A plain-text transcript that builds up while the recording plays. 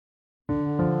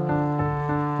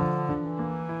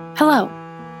Hello,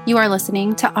 you are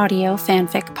listening to Audio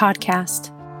Fanfic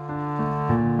Podcast.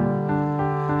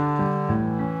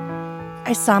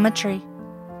 Isometry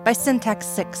by Syntax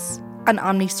 6 on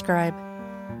OmniScribe.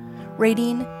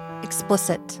 Rating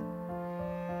explicit.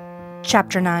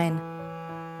 Chapter 9.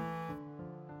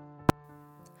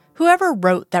 Whoever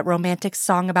wrote that romantic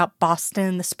song about Boston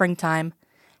in the springtime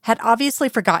had obviously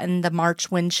forgotten the March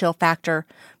wind chill factor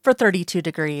for 32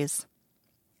 degrees.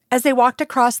 As they walked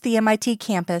across the MIT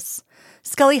campus,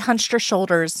 Scully hunched her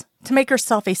shoulders to make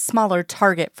herself a smaller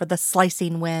target for the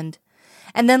slicing wind,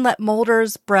 and then let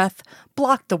Mulder's breath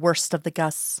block the worst of the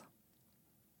gusts.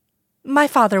 "My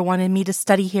father wanted me to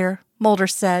study here," Mulder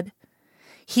said.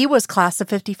 "He was class of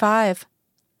 55.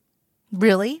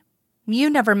 "Really? You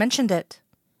never mentioned it."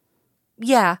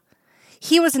 "Yeah.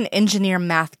 He was an engineer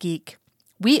math geek.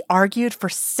 We argued for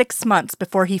 6 months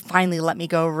before he finally let me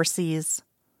go overseas."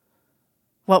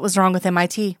 "What was wrong with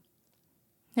MIT?"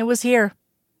 "It was here."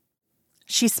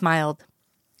 She smiled.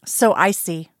 "So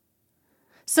icy."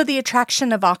 So the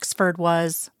attraction of Oxford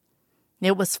was,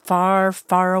 it was far,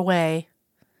 far away.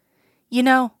 You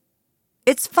know,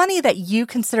 it's funny that you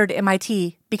considered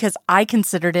MIT because I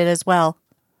considered it as well.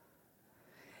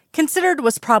 Considered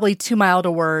was probably too mild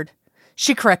a word.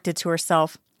 She corrected to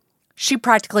herself. She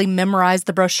practically memorized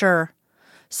the brochure.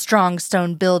 Strong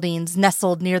stone buildings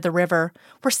nestled near the river,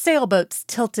 where sailboats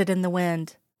tilted in the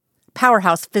wind.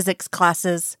 Powerhouse physics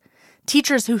classes.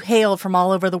 Teachers who hailed from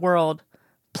all over the world.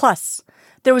 Plus,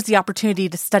 there was the opportunity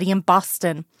to study in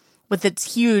Boston, with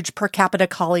its huge per capita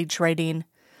college rating.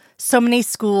 So many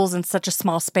schools in such a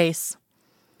small space.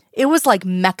 It was like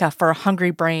Mecca for a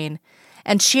hungry brain,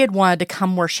 and she had wanted to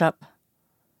come worship.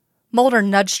 Mulder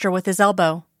nudged her with his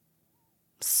elbow.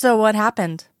 "So what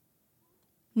happened?"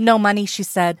 "No money," she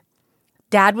said.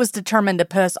 "Dad was determined to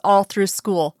put us all through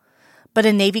school, but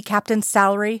a Navy captain's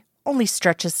salary only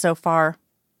stretches so far."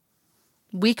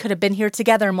 "We could have been here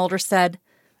together," Mulder said,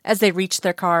 as they reached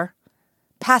their car,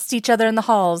 passed each other in the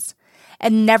halls,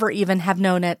 and never even have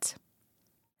known it.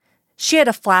 She had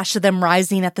a flash of them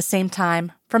rising at the same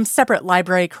time, from separate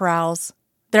library corrals,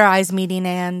 their eyes meeting,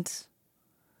 and...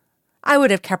 "I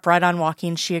would have kept right on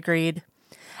walking," she agreed,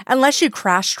 "unless you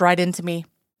crashed right into me.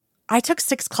 I took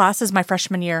 6 classes my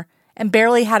freshman year and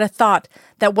barely had a thought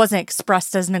that wasn't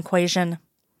expressed as an equation."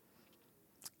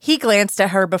 He glanced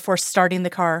at her before starting the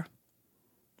car.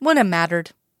 Wouldn't have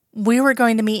mattered. We were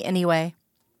going to meet anyway.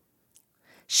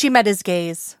 She met his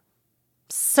gaze.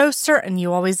 "So certain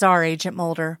you always are, Agent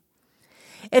Mulder.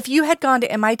 If you had gone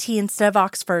to MIT instead of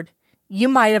Oxford, you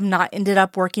might have not ended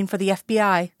up working for the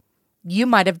FBI. You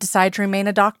might have decided to remain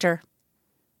a doctor."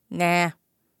 "Nah."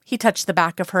 He touched the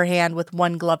back of her hand with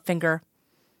one gloved finger.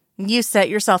 "You said it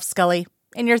yourself, Scully,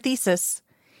 in your thesis.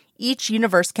 Each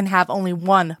universe can have only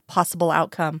one possible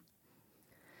outcome."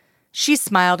 She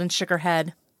smiled and shook her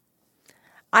head.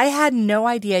 "I had no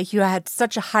idea you had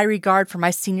such a high regard for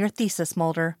my senior thesis,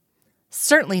 Mulder.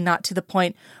 Certainly not to the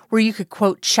point where you could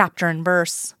quote chapter and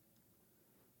verse."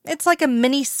 "It's like a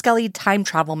mini Scully time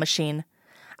travel machine.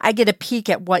 I get a peek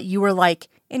at what you were like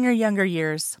in your younger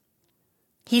years."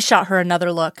 He shot her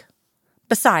another look.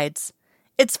 "Besides,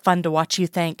 it's fun to watch you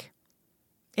think."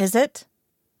 "Is it?"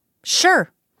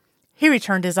 "Sure." He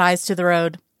returned his eyes to the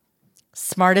road.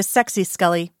 "Smart is sexy,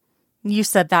 Scully. You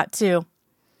said that too."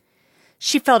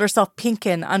 She felt herself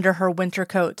pinken under her winter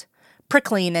coat,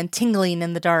 prickling and tingling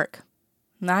in the dark.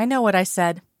 "I know what I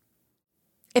said."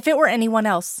 If it were anyone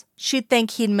else, she'd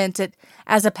think he'd meant it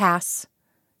as a pass.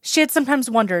 She had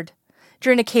sometimes wondered,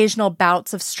 during occasional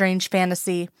bouts of strange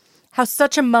fantasy, how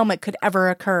such a moment could ever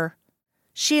occur.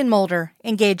 She and Mulder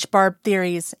engaged barbed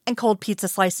theories and cold pizza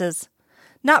slices,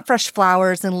 not fresh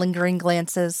flowers and lingering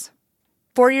glances.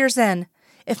 4 years in,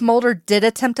 if Mulder did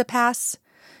attempt a pass,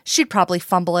 she'd probably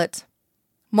fumble it.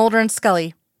 Mulder and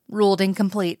Scully ruled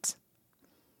incomplete.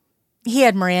 He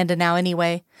had Miranda now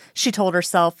anyway, she told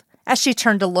herself, as she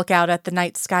turned to look out at the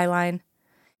night skyline.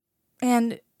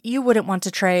 And you wouldn't want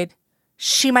to trade.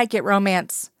 She might get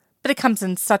romance, but it comes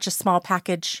in such a small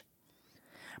package.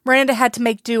 Miranda had to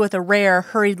make do with a rare,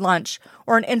 hurried lunch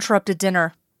or an interrupted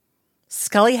dinner.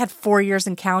 Scully had 4 years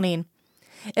and counting.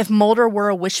 If Mulder were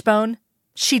a wishbone,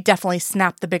 she'd definitely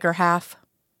snap the bigger half.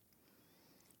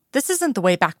 "This isn't the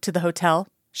way back to the hotel,"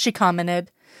 she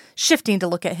commented, shifting to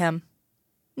look at him.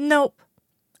 "Nope.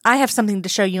 I have something to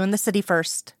show you in the city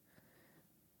first."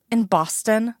 "In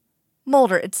Boston?"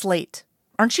 "Mulder, it's late.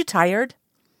 Aren't you tired?"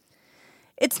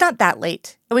 "It's not that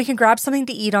late, and we can grab something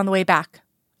to eat on the way back.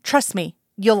 Trust me,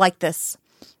 you'll like this.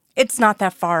 It's not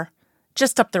that far.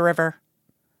 Just up the river."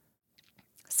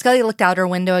 Scully looked out her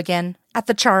window again, at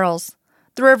the Charles,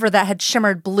 the river that had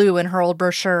shimmered blue in her old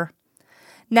brochure.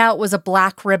 Now it was a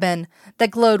black ribbon that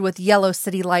glowed with yellow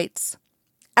city lights,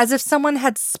 as if someone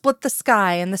had split the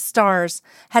sky and the stars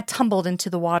had tumbled into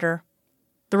the water.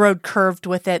 The road curved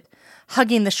with it,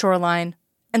 hugging the shoreline,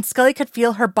 and Scully could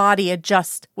feel her body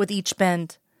adjust with each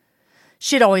bend.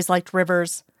 She'd always liked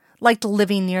rivers, liked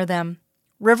living near them.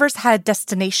 Rivers had a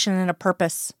destination and a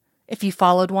purpose. If you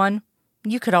followed one,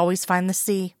 you could always find the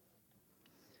sea.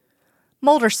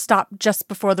 Mulder stopped just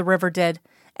before the river did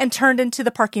and turned into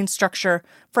the parking structure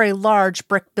for a large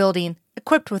brick building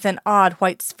equipped with an odd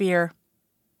white sphere.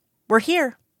 We're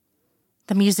here.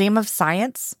 The Museum of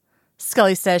Science?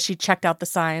 Scully says she checked out the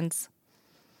signs.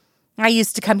 I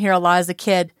used to come here a lot as a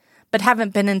kid, but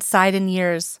haven't been inside in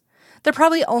years. They're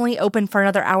probably only open for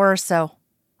another hour or so.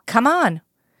 Come on.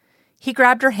 He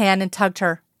grabbed her hand and tugged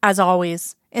her, as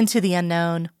always, into the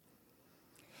unknown.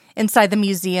 Inside the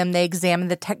museum, they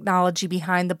examined the technology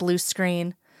behind the blue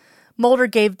screen. Mulder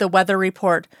gave the weather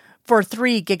report for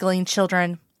 3 giggling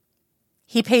children.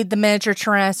 He paid the miniature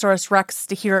Tyrannosaurus Rex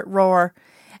to hear it roar,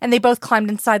 and they both climbed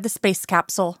inside the space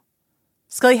capsule.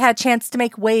 Scully had a chance to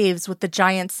make waves with the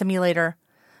giant simulator.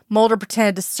 Mulder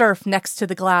pretended to surf next to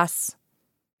the glass.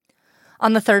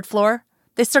 On the 3rd floor,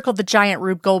 they circled the giant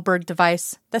Rube Goldberg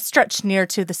device that stretched near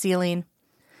to the ceiling.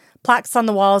 Plaques on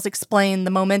the walls explained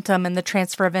the momentum and the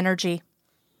transfer of energy.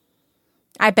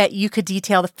 I bet you could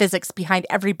detail the physics behind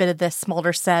every bit of this,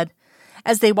 Mulder said,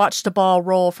 as they watched a ball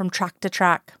roll from track to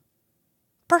track.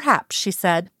 Perhaps, she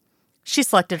said. She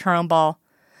selected her own ball,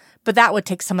 but that would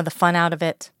take some of the fun out of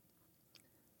it.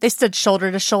 They stood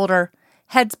shoulder to shoulder,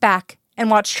 heads back,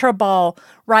 and watched her ball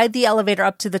ride the elevator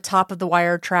up to the top of the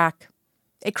wired track.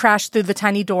 It crashed through the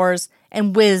tiny doors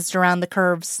and whizzed around the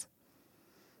curves.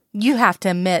 You have to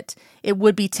admit, it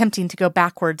would be tempting to go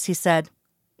backwards, he said.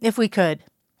 If we could.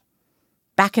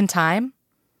 Back in time?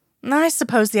 I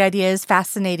suppose the idea is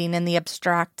fascinating in the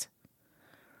abstract.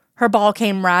 Her ball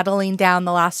came rattling down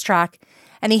the last track,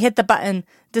 and he hit the button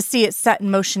to see it set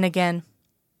in motion again.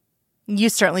 You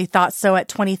certainly thought so at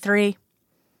 23.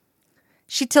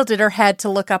 She tilted her head to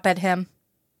look up at him.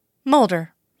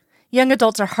 Mulder, young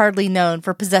adults are hardly known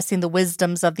for possessing the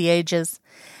wisdoms of the ages,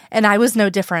 and I was no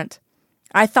different.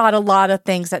 I thought a lot of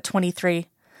things at 23.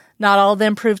 Not all of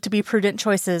them proved to be prudent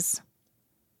choices.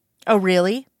 Oh,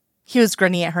 really? He was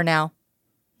grinning at her now.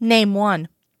 Name one.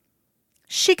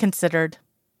 She considered.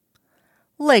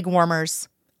 Leg warmers,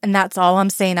 and that's all I'm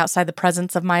saying outside the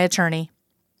presence of my attorney.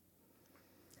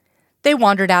 They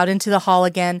wandered out into the hall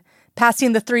again,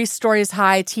 passing the 3 stories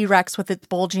high T-Rex with its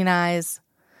bulging eyes.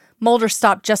 Mulder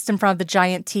stopped just in front of the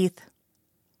giant teeth.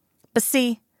 But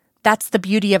see, that's the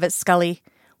beauty of it, Scully.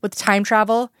 With time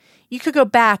travel, you could go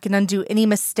back and undo any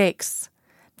mistakes.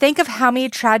 Think of how many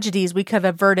tragedies we could have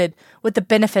averted with the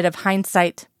benefit of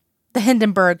hindsight. The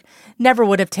Hindenburg never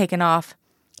would have taken off.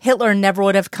 Hitler never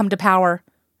would have come to power.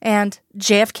 And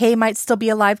JFK might still be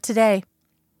alive today.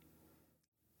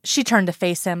 She turned to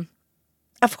face him.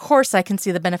 Of course I can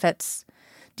see the benefits.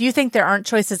 Do you think there aren't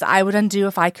choices I would undo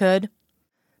if I could?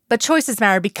 But choices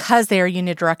matter because they are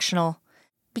unidirectional.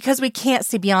 Because we can't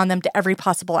see beyond them to every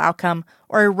possible outcome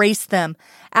or erase them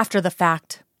after the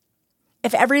fact.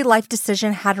 If every life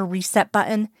decision had a reset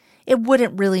button, it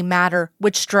wouldn't really matter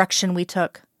which direction we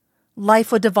took.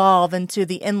 Life would devolve into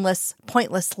the endless,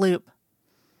 pointless loop.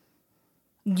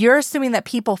 You're assuming that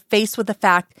people faced with the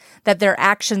fact that their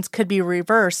actions could be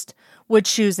reversed would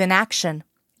choose inaction.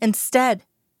 Instead,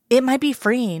 it might be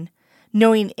freeing,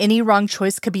 knowing any wrong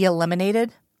choice could be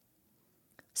eliminated.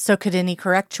 So could any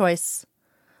correct choice.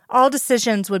 All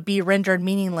decisions would be rendered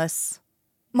meaningless.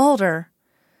 Mulder.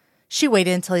 She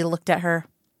waited until he looked at her.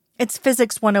 It's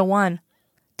Physics 101.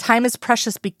 Time is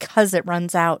precious because it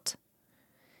runs out.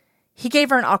 He gave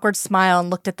her an awkward smile and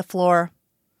looked at the floor.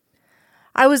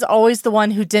 I was always the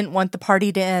one who didn't want the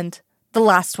party to end, the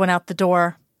last one out the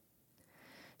door.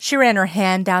 She ran her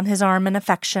hand down his arm in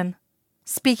affection.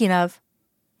 Speaking of,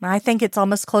 I think it's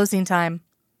almost closing time.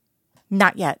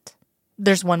 Not yet.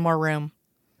 There's one more room.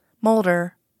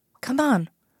 Mulder, come on.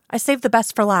 I saved the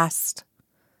best for last.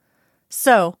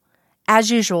 So,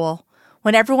 as usual,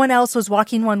 when everyone else was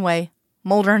walking one way,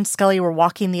 Mulder and Scully were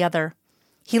walking the other.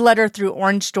 He led her through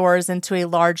orange doors into a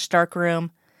large, dark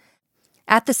room.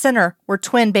 At the center were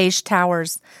twin beige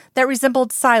towers that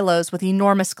resembled silos with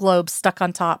enormous globes stuck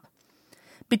on top.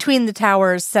 Between the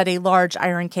towers sat a large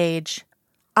iron cage.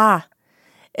 Ah,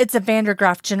 it's a Van der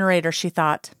Graaf generator, she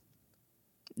thought.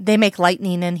 They make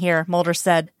lightning in here, Mulder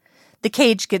said. The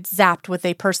cage gets zapped with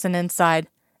a person inside.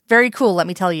 Very cool, let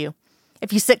me tell you.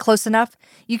 If you sit close enough,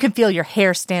 you can feel your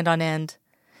hair stand on end.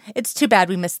 It's too bad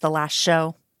we missed the last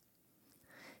show.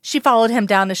 She followed him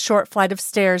down a short flight of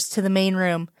stairs to the main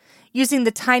room, using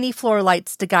the tiny floor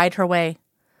lights to guide her way.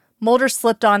 Mulder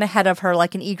slipped on ahead of her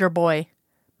like an eager boy.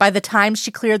 By the time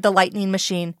she cleared the lightning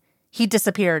machine, he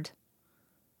disappeared.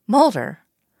 Mulder!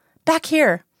 Back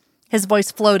here! His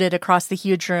voice floated across the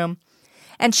huge room,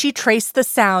 and she traced the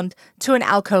sound to an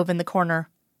alcove in the corner.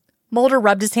 Mulder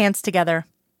rubbed his hands together.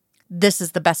 This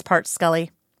is the best part,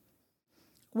 Scully.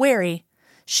 Wary,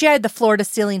 she eyed the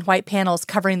floor-to-ceiling white panels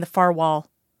covering the far wall.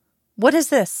 What is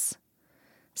this?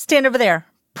 Stand over there,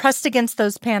 pressed against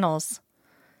those panels.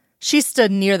 She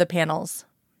stood near the panels.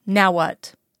 Now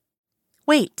what?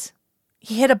 Wait.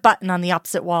 He hit a button on the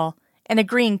opposite wall, and a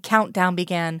green countdown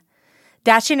began.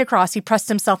 Dashing across, he pressed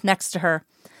himself next to her.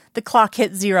 The clock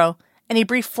hit 0, and a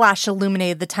brief flash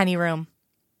illuminated the tiny room.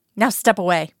 Now step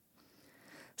away.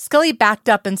 Scully backed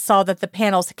up and saw that the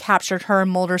panels had captured her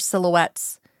and Mulder's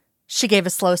silhouettes. She gave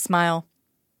a slow smile.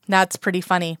 That's pretty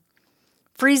funny.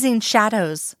 Freezing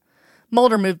shadows.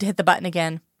 Mulder moved to hit the button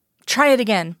again. Try it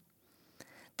again.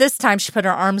 This time she put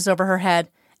her arms over her head,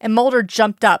 and Mulder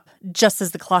jumped up just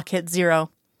as the clock hit 0.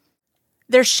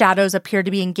 Their shadows appeared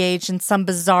to be engaged in some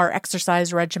bizarre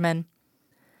exercise regimen.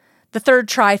 The third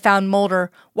try found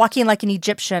Mulder walking like an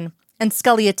Egyptian, and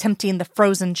Scully attempting the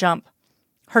frozen jump.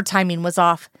 Her timing was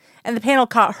off, and the panel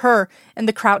caught her in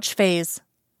the crouch phase.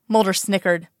 Mulder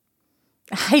snickered.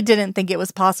 I didn't think it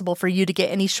was possible for you to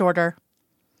get any shorter.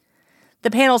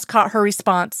 The panels caught her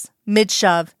response,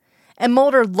 mid-shove, and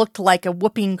Mulder looked like a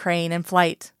whooping crane in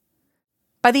flight.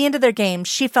 By the end of their game,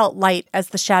 she felt light as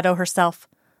the shadow herself,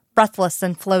 breathless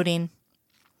and floating.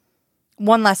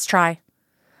 One last try,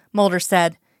 Mulder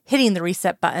said, hitting the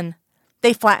reset button.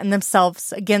 They flattened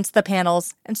themselves against the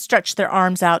panels and stretched their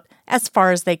arms out as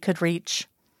far as they could reach.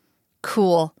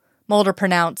 Cool, Mulder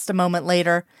pronounced a moment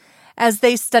later, as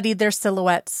they studied their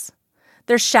silhouettes,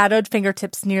 their shadowed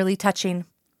fingertips nearly touching.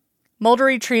 Mulder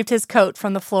retrieved his coat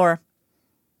from the floor.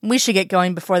 We should get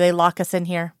going before they lock us in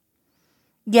here.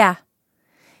 Yeah.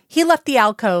 He left the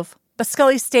alcove, but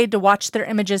Scully stayed to watch their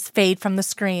images fade from the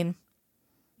screen.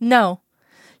 No,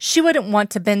 she wouldn't want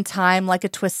to bend time like a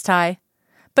twist tie,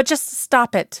 but just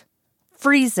stop it,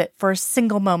 freeze it for a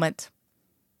single moment.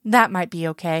 That might be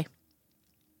okay.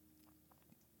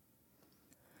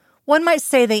 One might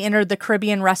say they entered the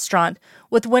Caribbean restaurant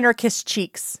with winter-kissed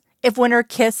cheeks, if winter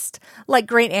kissed like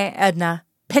Great Aunt Edna,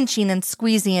 pinching and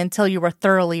squeezing until you were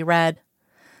thoroughly red.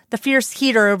 The fierce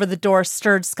heater over the door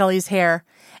stirred Scully's hair,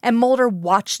 and Mulder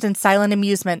watched in silent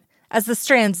amusement as the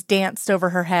strands danced over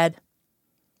her head.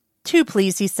 2,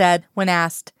 please, he said, when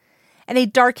asked, and a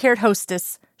dark-haired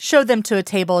hostess showed them to a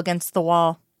table against the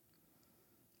wall.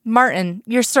 Martin,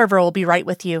 your server will be right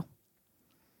with you.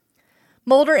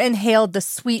 Mulder inhaled the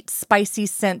sweet, spicy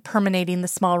scent permeating the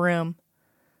small room.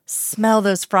 Smell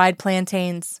those fried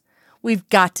plantains. We've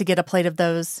got to get a plate of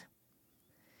those.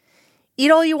 Eat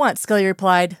all you want, Scully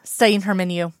replied, studying her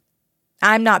menu.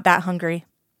 I'm not that hungry.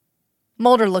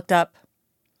 Mulder looked up.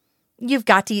 You've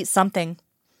got to eat something.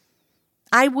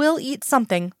 I will eat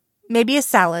something. Maybe a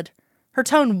salad. Her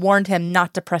tone warned him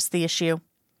not to press the issue.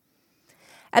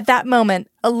 At that moment,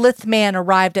 a lithe man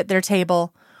arrived at their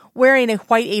table, wearing a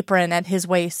white apron at his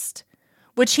waist,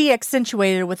 which he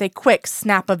accentuated with a quick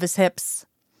snap of his hips.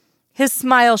 His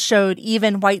smile showed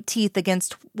even white teeth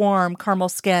against warm caramel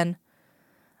skin.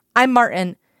 I'm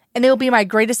Martin, and it will be my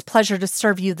greatest pleasure to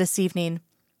serve you this evening.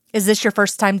 Is this your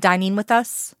first time dining with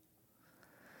us?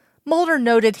 Mulder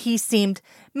noted he seemed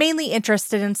mainly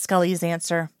interested in Scully's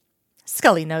answer.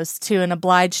 Scully knows, too, and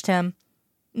obliged him.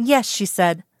 Yes, she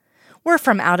said. We're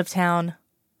from out of town.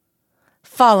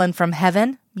 Fallen from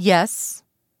heaven? Yes.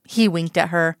 He winked at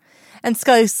her, and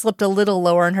Scully slipped a little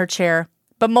lower in her chair,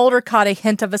 but Mulder caught a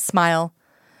hint of a smile.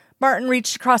 Martin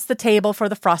reached across the table for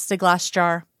the frosted glass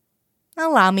jar.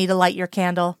 Allow me to light your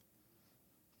candle.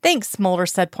 Thanks, Mulder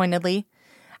said pointedly.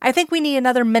 I think we need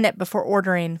another minute before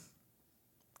ordering.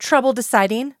 Trouble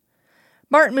deciding?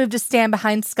 Martin moved to stand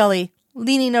behind Scully,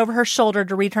 leaning over her shoulder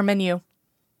to read her menu.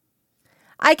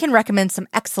 I can recommend some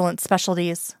excellent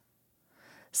specialties.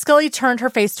 Scully turned her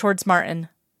face towards Martin.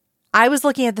 I was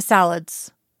looking at the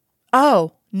salads.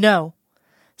 Oh, no.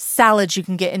 Salads you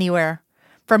can get anywhere.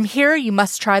 From here, you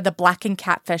must try the blackened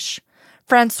catfish.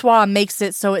 Francois makes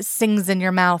it so it sings in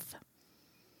your mouth.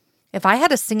 If I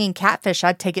had a singing catfish,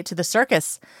 I'd take it to the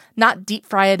circus, not deep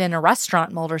fry it in a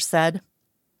restaurant, Mulder said.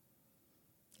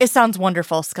 It sounds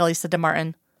wonderful, Scully said to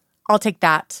Martin. I'll take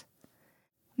that.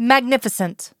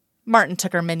 Magnificent. Martin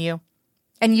took her menu.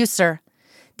 And you, sir,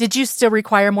 did you still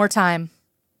require more time?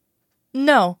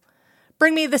 No.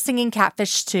 Bring me the singing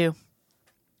catfish, too.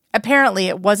 Apparently,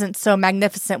 it wasn't so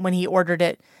magnificent when he ordered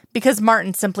it, because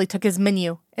Martin simply took his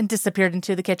menu and disappeared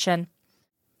into the kitchen.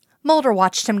 Mulder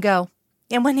watched him go.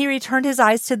 And when he returned his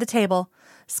eyes to the table,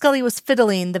 Scully was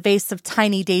fiddling the vase of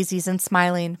tiny daisies and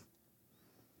smiling.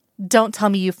 Don't tell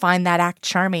me you find that act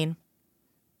charming.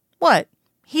 What?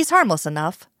 He's harmless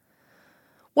enough.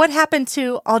 What happened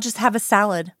to I'll just have a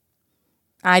salad?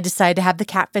 I decided to have the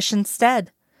catfish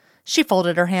instead. She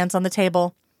folded her hands on the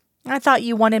table. I thought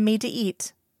you wanted me to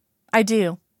eat. I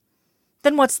do.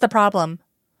 Then what's the problem?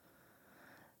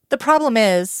 The problem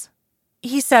is,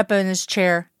 he sat up in his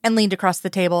chair and leaned across the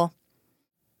table.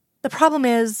 The problem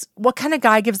is, what kind of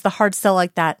guy gives the hard sell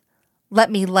like that?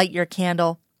 Let me light your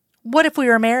candle. What if we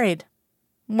were married?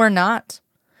 We're not.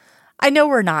 I know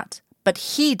we're not, but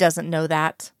he doesn't know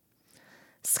that.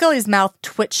 Scully's mouth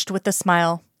twitched with a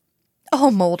smile. Oh,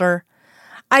 Mulder,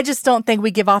 I just don't think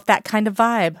we give off that kind of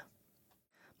vibe.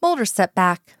 Mulder sat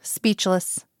back,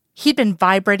 speechless. He'd been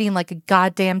vibrating like a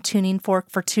goddamn tuning fork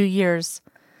for 2 years,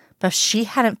 but she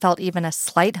hadn't felt even a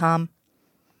slight hum.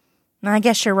 I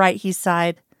guess you're right, he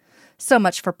sighed. So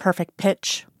much for perfect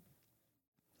pitch.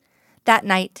 That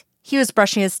night, he was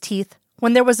brushing his teeth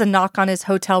when there was a knock on his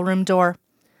hotel room door.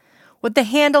 With the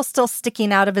handle still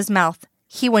sticking out of his mouth,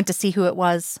 he went to see who it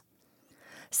was.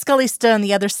 Scully stood on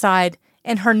the other side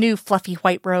in her new fluffy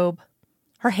white robe.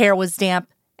 Her hair was damp,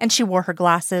 and she wore her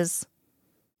glasses.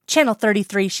 Channel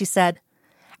 33, she said.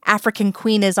 African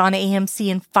Queen is on AMC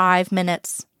in 5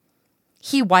 minutes.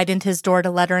 He widened his door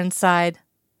to let her inside.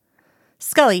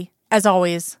 Scully, as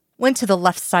always, went to the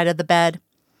left side of the bed.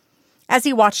 As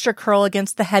he watched her curl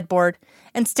against the headboard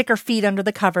and stick her feet under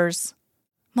the covers,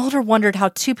 Mulder wondered how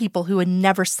 2 people who had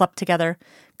never slept together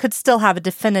could still have a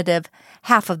definitive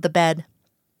half of the bed.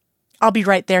 I'll be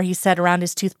right there, he said around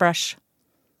his toothbrush.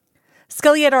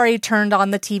 Scully had already turned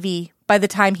on the TV by the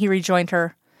time he rejoined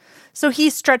her, so he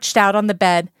stretched out on the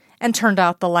bed and turned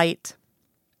out the light.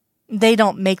 They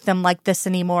don't make them like this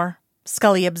anymore,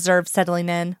 Scully observed, settling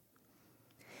in.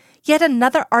 Yet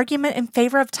another argument in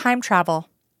favor of time travel.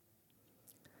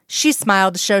 She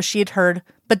smiled to show she had heard,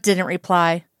 but didn't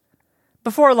reply.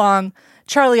 Before long,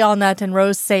 Charlie Allnut and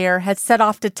Rose Sayer had set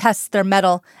off to test their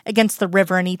mettle against the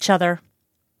river and each other.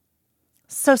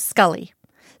 So, Scully,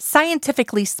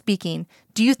 scientifically speaking,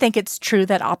 do you think it's true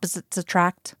that opposites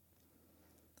attract?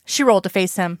 She rolled to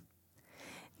face him.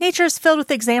 Nature is filled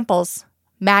with examples.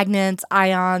 Magnets,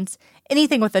 ions,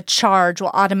 anything with a charge will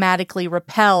automatically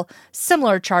repel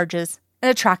similar charges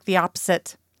and attract the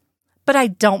opposite. But I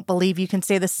don't believe you can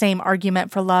say the same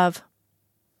argument for love.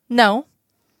 No.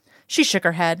 She shook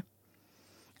her head.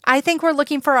 I think we're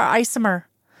looking for our isomer,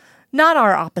 not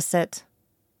our opposite.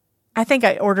 I think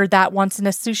I ordered that once in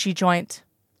a sushi joint.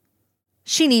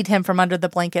 She kneed him from under the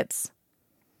blankets.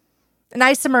 An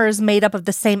isomer is made up of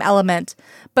the same element,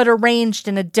 but arranged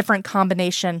in a different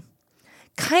combination.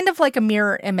 Kind of like a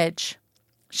mirror image.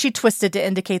 She twisted to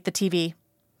indicate the TV.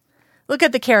 Look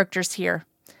at the characters here.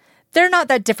 They're not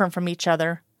that different from each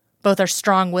other. Both are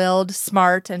strong-willed,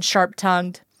 smart, and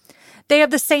sharp-tongued. They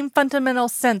have the same fundamental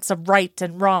sense of right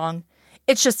and wrong.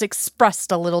 It's just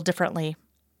expressed a little differently.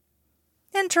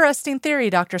 Interesting theory,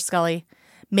 Dr. Scully.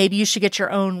 Maybe you should get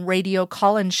your own radio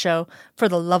call-in show for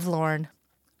the lovelorn.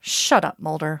 Shut up,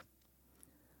 Mulder.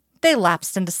 They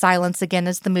lapsed into silence again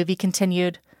as the movie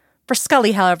continued. For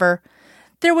Scully, however,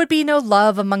 there would be no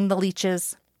love among the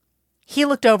leeches. He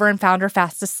looked over and found her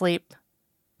fast asleep.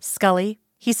 Scully,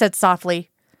 he said softly,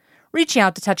 reaching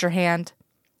out to touch her hand.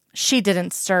 She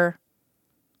didn't stir.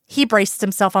 He braced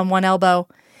himself on one elbow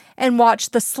and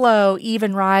watched the slow,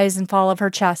 even rise and fall of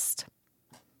her chest.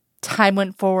 Time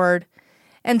went forward,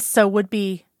 and so would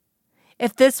be.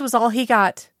 If this was all he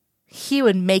got, he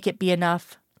would make it be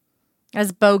enough.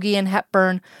 As Bogey and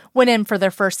Hepburn went in for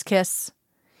their first kiss,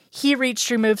 he reached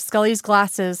to remove Scully's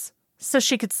glasses so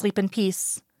she could sleep in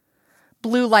peace.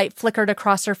 Blue light flickered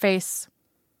across her face.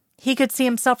 He could see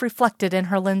himself reflected in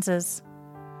her lenses.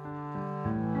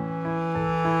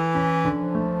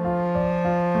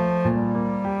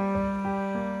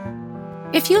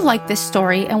 If you like this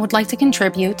story and would like to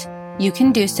contribute, you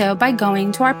can do so by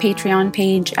going to our Patreon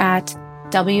page at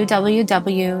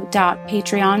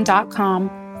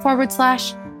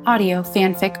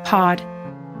www.patreon.com/audiofanficpod.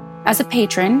 As a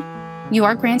patron, you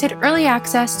are granted early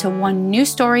access to one new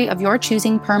story of your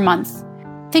choosing per month.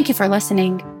 Thank you for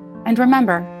listening, and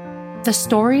remember, the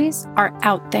stories are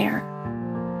out there.